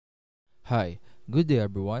Hi, good day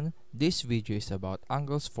everyone. This video is about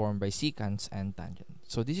angles formed by secants and tangent.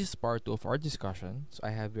 So this is part 2 of our discussion. So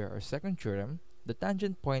I have here our second theorem, the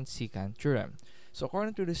tangent point secant theorem. So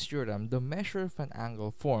according to this theorem, the measure of an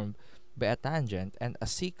angle formed by a tangent and a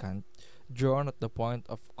secant drawn at the point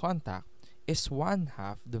of contact is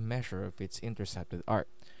 1/2 the measure of its intercepted arc.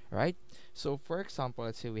 Right? So for example,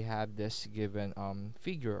 let's say we have this given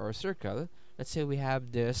figure or circle. Let's say we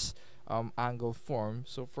have this angle form.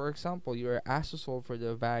 So for example, you are asked to solve for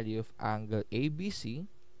the value of angle ABC.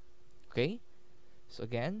 Okay, so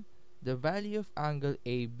again, the value of angle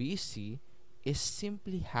ABC is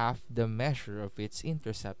simply half the measure of its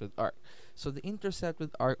intercepted arc. So the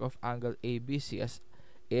intercepted arc of angle ABC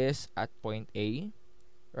is at point A,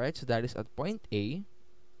 right? So that is at point A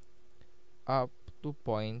up to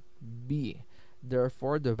point B.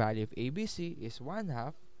 Therefore, the value of ABC is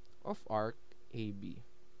 1/2 of arc AB.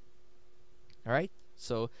 Alright,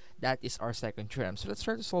 so that is our second theorem. So let's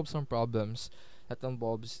try to solve some problems that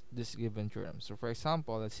involves this given theorem. So for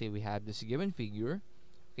example, let's say we have this given figure.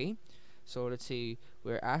 Okay, so let's say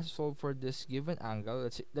we're asked to solve for this given angle.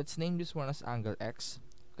 Let's name this one as angle X.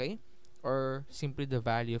 Okay, or simply the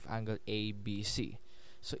value of angle ABC.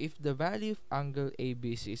 So if the value of angle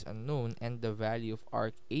ABC is unknown and the value of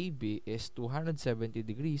arc AB is 270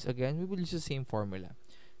 degrees, again we will use the same formula.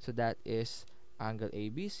 So that is angle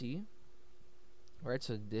ABC. Right,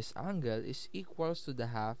 so this angle is equals to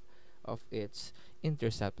the half of its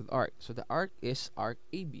intercepted arc. So the arc is arc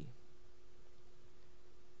AB,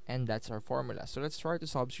 and that's our formula. So let's try to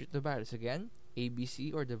substitute the values again.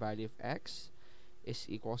 ABC, or the value of X, is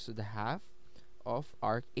equals to the half of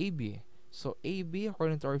arc AB. So AB,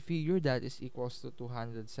 according to our figure, that is equals to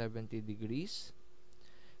 270 degrees.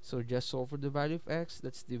 So just solve for the value of X.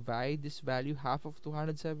 Let's divide this value, half of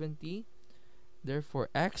 270. Therefore,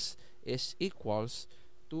 X is equals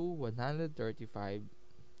to 135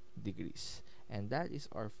 degrees. And that is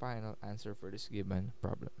our final answer for this given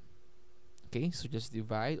problem. Okay, so just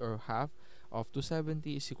divide, or half of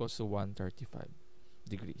 270 is equals to 135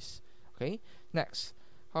 degrees. Okay, next,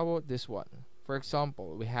 how about this one? For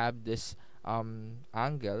example, we have this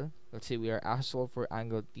angle. Let's say we are asked to solve for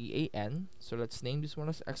angle TAN. So let's name this one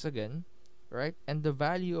as X again, right? And the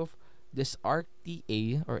value of this arc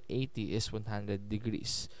TA or AT is 100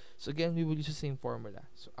 degrees. So again, we will use the same formula.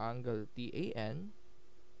 So angle TAN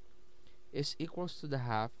is equals to the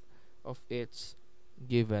half of its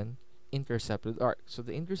given intercepted arc. So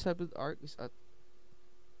the intercepted arc is at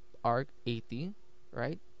arc AT,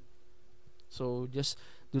 right? So just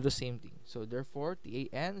do the same thing. So therefore,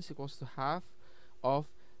 TAN is equals to half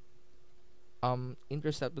of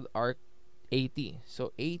intercepted arc AT.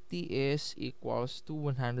 So AT is equals to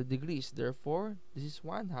 100 degrees. Therefore, this is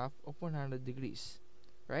 1/2 of 100 degrees,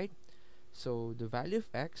 right? So the value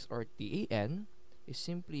of X, or TAN, is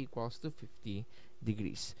simply equals to 50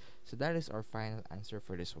 degrees. So that is our final answer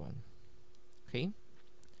for this one. Okay,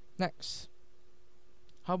 next,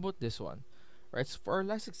 how about this one? Right, so for our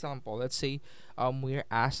last example, let's say we are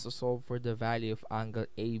asked to solve for the value of angle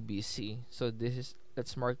ABC. So this is,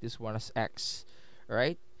 let's mark this one as X,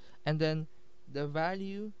 right? And then the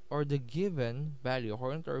value, or the given value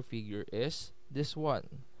according to our figure, is this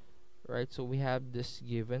one, right? So we have this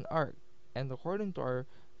given arc, and according to our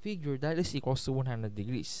figure, that is equals to 100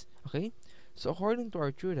 degrees. Okay, so according to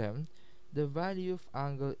our theorem, the value of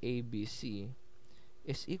angle ABC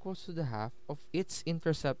is equals to the half of its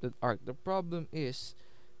intercepted arc. The problem is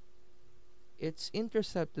its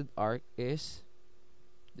intercepted arc is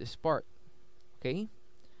this part. Okay,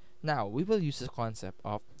 now we will use the concept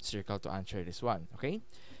of circle to answer this one. Okay,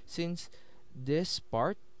 since this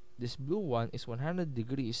part, this blue one, is 100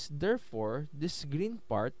 degrees, therefore this green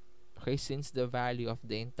part, okay, since the value of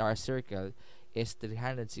the entire circle is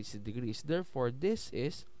 360 degrees, therefore this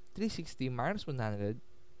is 360 minus 100.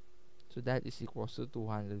 So that is equals to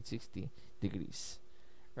 260 degrees,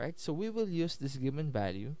 right? So we will use this given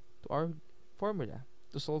value to our formula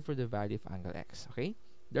to solve for the value of angle X. Okay,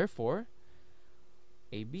 therefore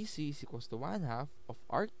ABC is equals to 1/2 of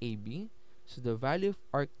arc AB. So the value of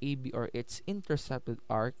arc AB, or its intercepted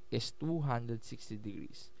arc, is 260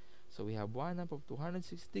 degrees. So we have 1/2 of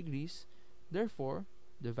 260 degrees. Therefore,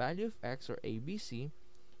 the value of X, or ABC,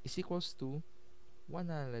 is equals to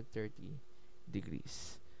 130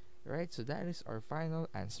 degrees. Right, so that is our final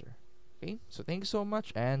answer. Okay, so thank you so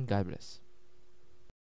much, and God bless.